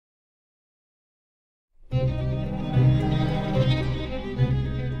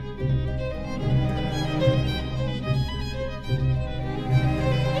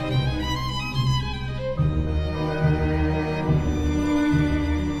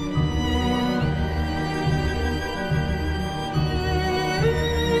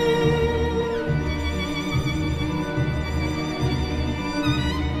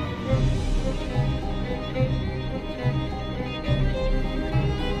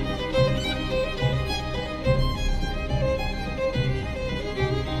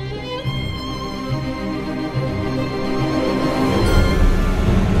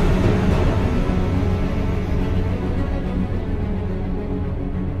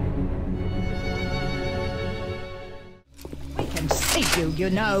You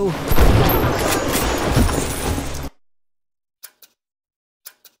know.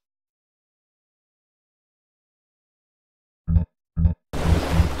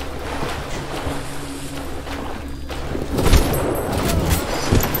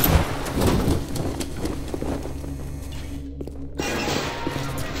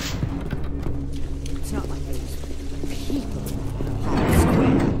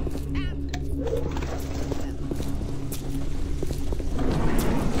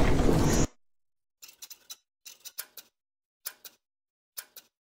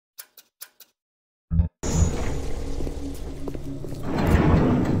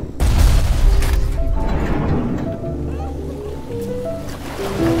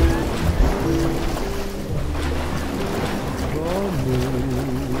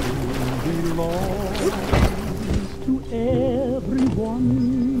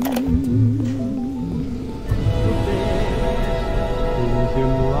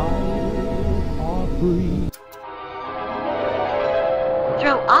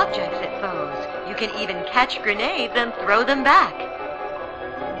 Throw objects at foes. You can even catch grenades and throw them back.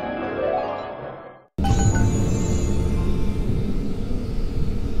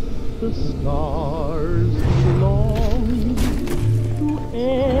 The stars belong to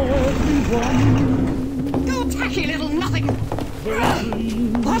everyone. You tacky little nothing!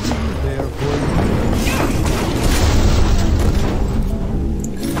 What?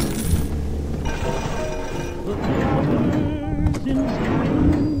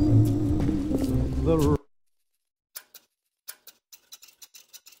 The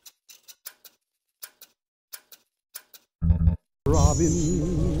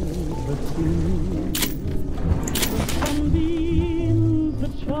robins that sing, the sunbeams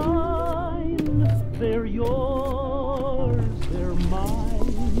that shine, they're yours, they're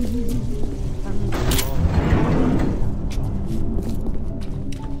mine, and belong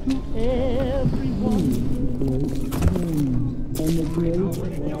to everyone. And the great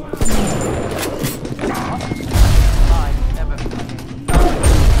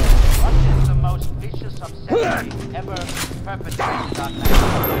What is the most vicious obscenity ever perpetrated on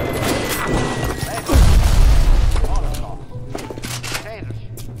mankind? Holocaust.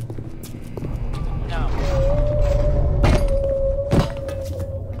 Dictatorship. No.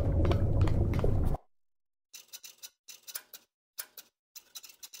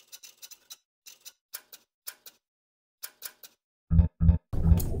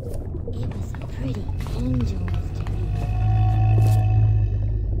 It was a pretty angel, Mr.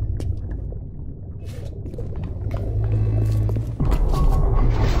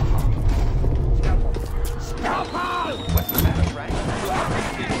 What's the matter, Frank?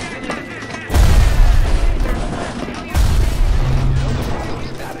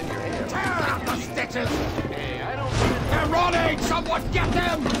 Not in your hair. Tear out the stitches! Hey, I don't They're running! Someone get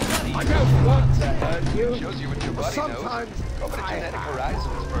them! I don't want to hurt you. Shows you what your body Sometimes knows. Over to I Genetic have.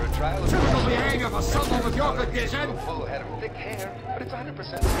 Horizons for a trial of Typical behavior for someone with your condition. A full head of thick hair, but it's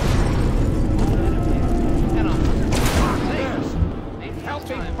 100%. Help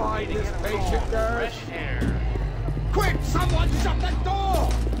me find this patient nurse. Fresh air. Quick! Someone shut the door!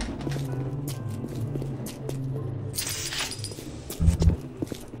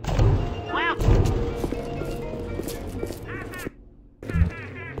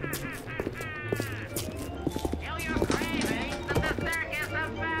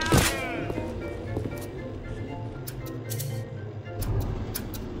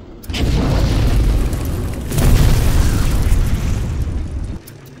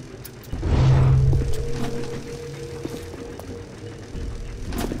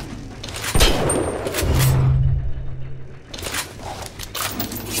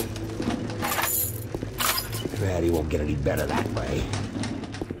 He won't get any better that way.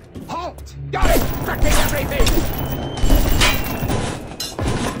 Halt! Got it! Wrecking everything!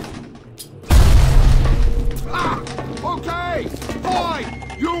 Ah! Okay! Boy!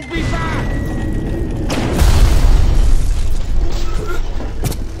 You'll be back!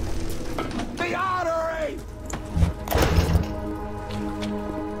 The artery!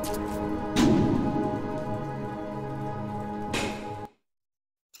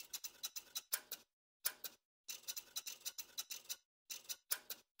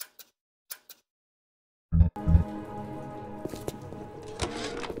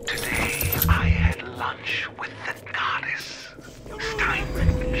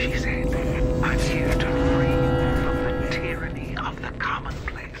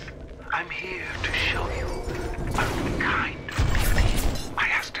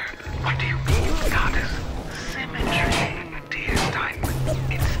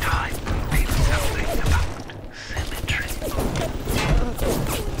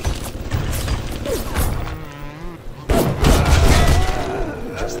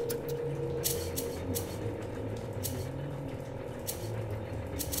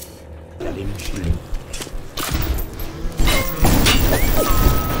 bloody machine.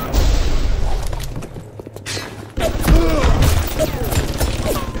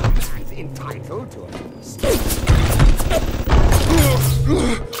 He's entitled to it.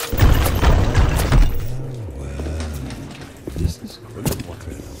 This is good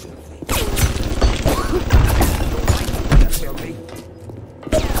water.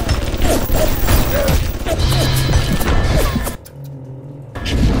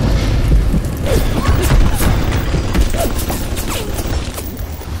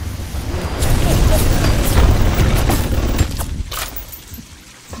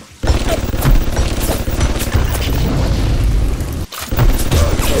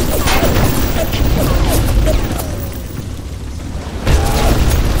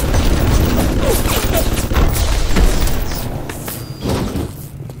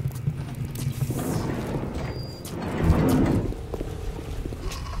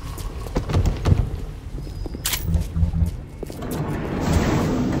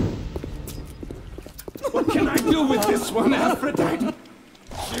 What can I do with this one, Aphrodite?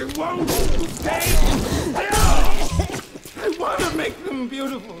 She won't stay still! I want to make them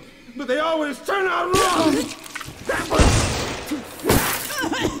beautiful, but they always turn out wrong! That one's too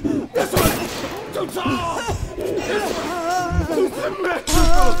flat! This one's too tall! This one's too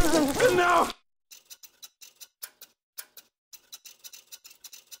symmetrical! And now...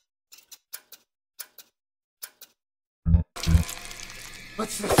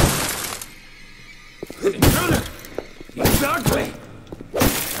 What's this? The intruder! He's ugly!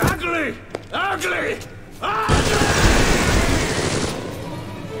 Ugly! Ugly! Ugly!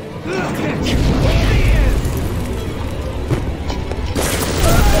 Look at you! Here he is!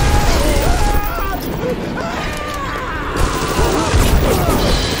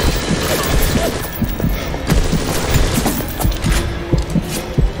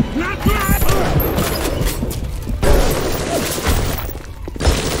 Not bad!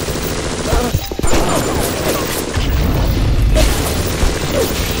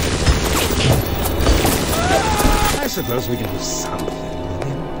 I suppose we can do something with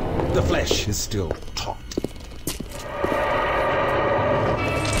him. The flesh is still taut.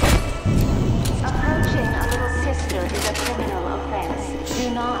 Approaching a little sister is a criminal offense. Do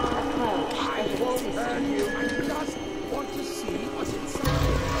not approach the little sister. I just want to see what's inside.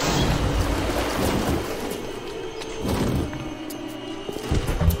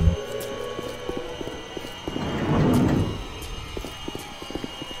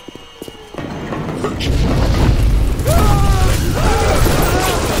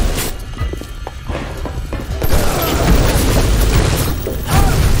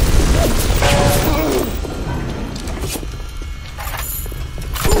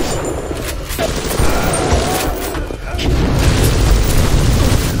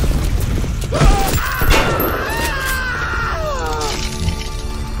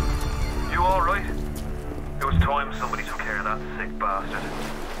 Somebody took care of that sick bastard.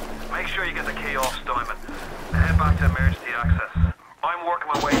 Make sure you get the key off Steinman. Head back to emergency access. I'm working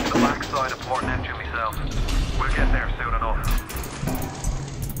my way to the back side of Port Neptune myself. We'll get there soon enough.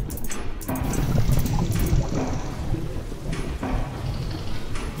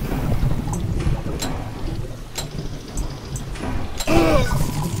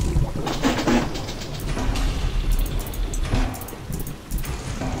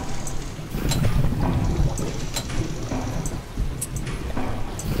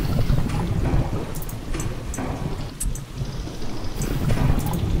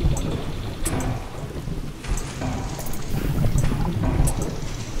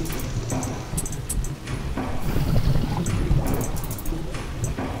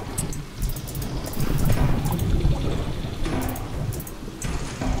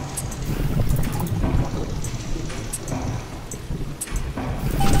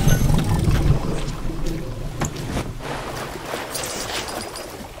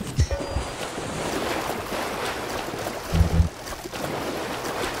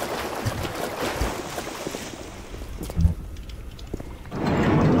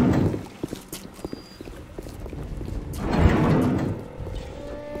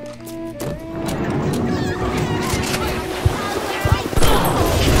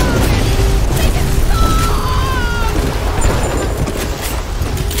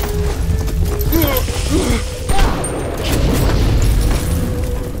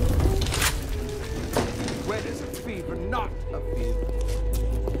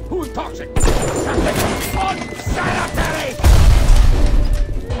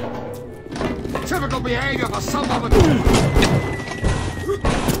 Behavior for some of it.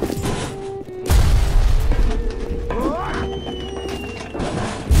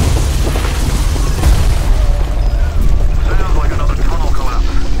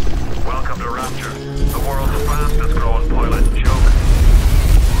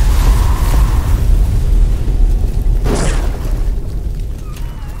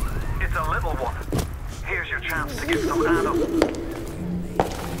 get some Adam.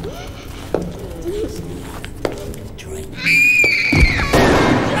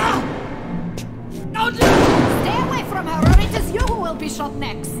 Stay away from her, or it is you who will be shot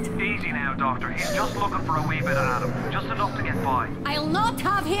next. Easy now, Doctor. He's just looking for a wee bit of Adam. Just enough to get by. I'll not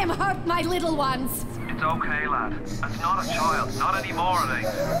have him hurt my little ones. It's okay, lad. It's not a child. Not anymore, it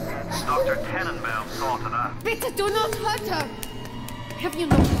ain't. Dr. Tenenbaum saw to that. Bitte, do not hurt her. Have you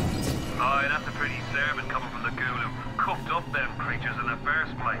noticed? Aye, that's a pretty sermon coming from the ghoul who cooked up them creatures in the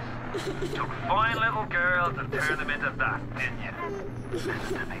first place. Took fine little girls and turned them into that, didn't you?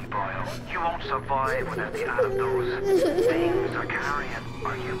 Listen to me, boyo. You won't survive without the Adam those things are carrying.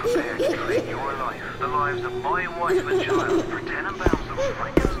 Are you prepared to trade your life, the lives of my wife and child, for Tenenbaums of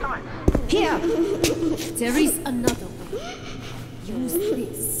Frankenstein? Here! There is another way. Use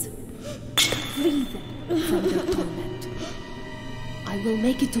this. Free them from their torment. I will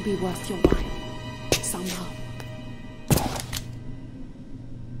make it to be worth your while. Somehow.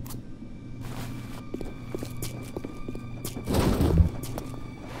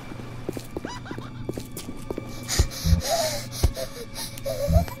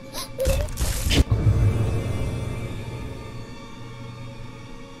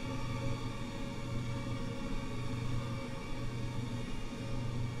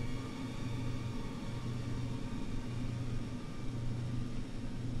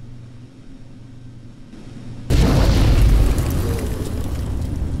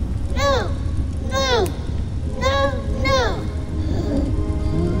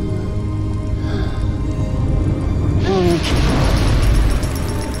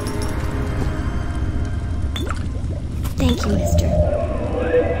 Thank you, mister.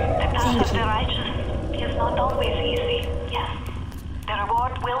 The path of the righteous is not always easy, yes. The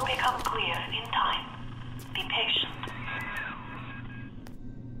reward will become clear in time. Be patient.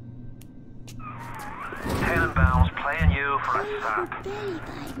 Tenenbaum's playing you for a sap.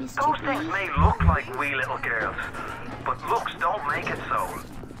 Those things may look like wee little girls, but looks don't make it so.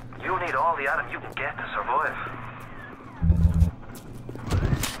 You need all the Adam you can get to survive.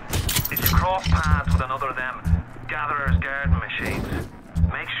 If you cross paths with another of them gatherer's garden machines,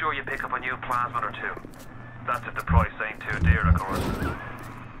 make sure you pick up a new plasmid or two. That's if the price ain't too dear, of course.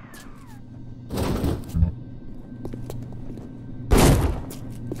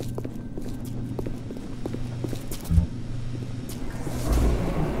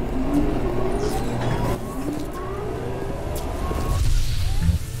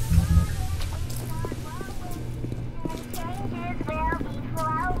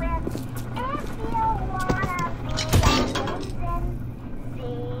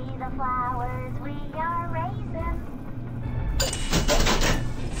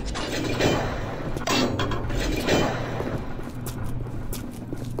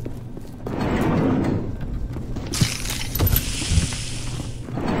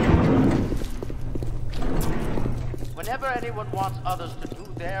 Whenever anyone wants others to do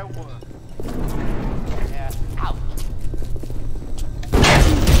their work, they're out.